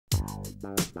I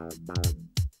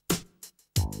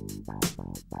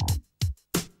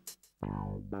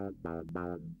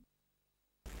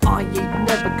ain't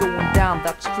never going down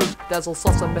that street. There's all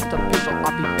sorts of messed up people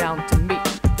I'll be bound to meet.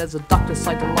 There's a darker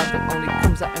side of life that only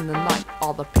comes out in the night.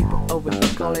 All the people over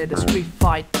here call it a street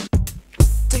fight.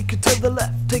 Take it to the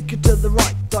left, take it to the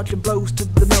right, dodging blows to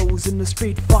the nose in the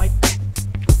street fight.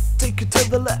 Take it to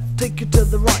the left, take it to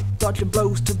the right, dodging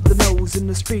blows to the nose in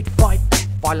the street fight.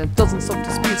 Violent dozens of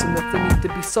disputes and if they need to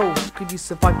be solved. Could you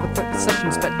survive for 30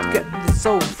 seconds, better get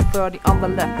resolved. 30 on the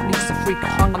left, leaves the freak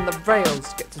hung on the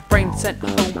rails, gets his brain sent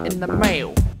home in the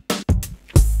mail.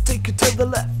 Take it to the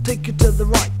left, take it to the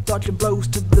right, dodging blows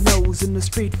to the nose in the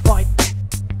street fight.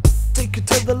 Take it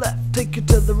to the left, take it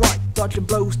to the right, dodging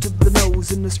blows to the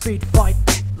nose in the street fight.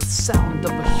 The sound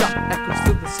of a shot echoes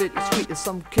through the city street as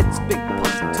some kid's big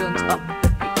posse turns up the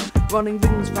heat. Running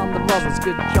rings round the brothers,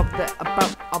 good job they're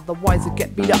about, otherwise they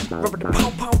get beat up. Rubber the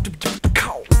pow pow to the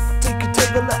cow. Take it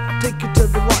to the left, take it to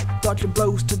the right, dodging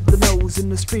blows to the nose in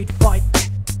the street fight.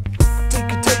 Take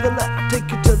it to the left,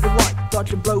 take it to the right,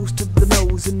 dodging blows to the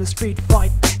nose in the street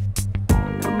fight.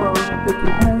 Come on, put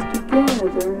your hands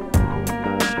together.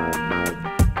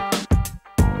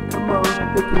 Come on,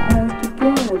 put your hands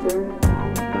together.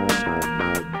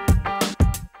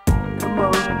 Come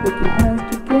on, put your hands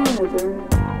together.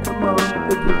 Come on,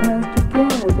 put your hands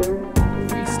together.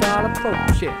 Freestyle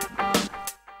approach it.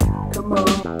 Come on.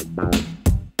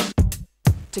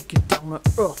 Take it down to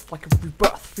earth like a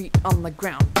rebirth. Feet on the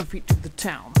ground, 2 feet to the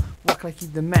town. Walk like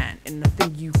you're the man in the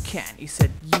thing you can. He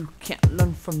said you can't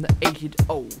learn from the aged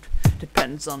old.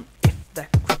 Depends on if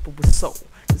that cripple was soul.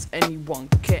 Does anyone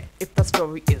care if that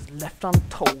story is left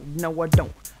untold? No, I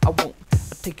don't, I won't.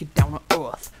 I take it down to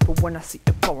earth. But when I see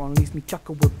it pour on, leaves me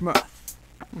chuckle with mirth.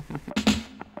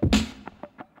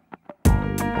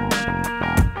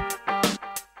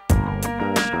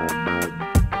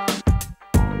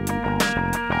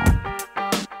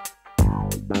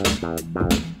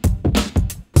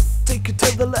 Take it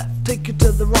to the left, take it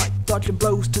to the right, dodging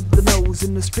blows to the nose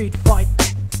in the street fight.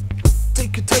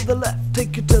 Take it to the left,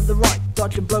 take it to the right,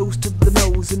 dodging blows to the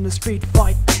nose in the street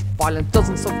fight. Violent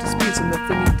dozens of disputes and if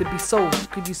they need to be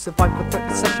solved. Could you survive for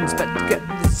 30 seconds, better get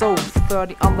resolved.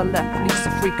 30 on the left, leaves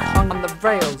the freak hung on the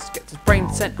rails, gets his brain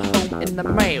sent home in the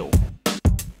mail.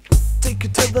 Take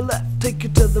it to the left, take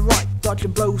it to the right,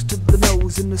 dodging blows to the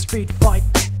nose in the street fight.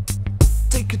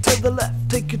 Take it to the left,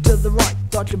 take it to the right,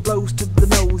 dodging blows to the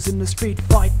nose in the street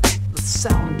fight. The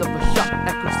sound of a shot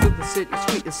echoes through the city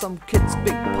street as some kid's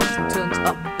big posse turns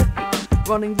up the heat.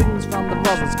 Running rings round the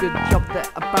brothers, good job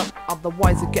they're about,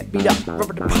 otherwise they get beat up.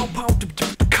 Rubber the pow pow to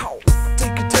the cow.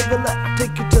 Take it to the left,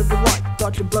 take it to the right,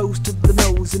 dodging blows to the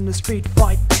nose in the street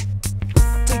fight.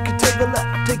 Take it to the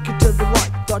left, take it to the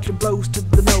right, dodging blows to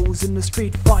the nose in the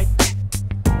street fight.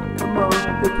 Come on,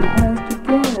 put your hands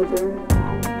together.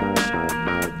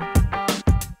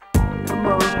 Come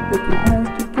on, put your hands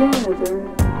together.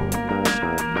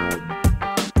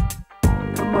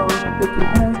 Come on, put your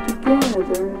hands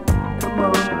together. Come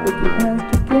on, put your hands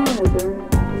together.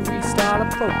 Freestyle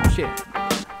approach it.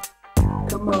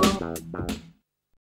 Come on.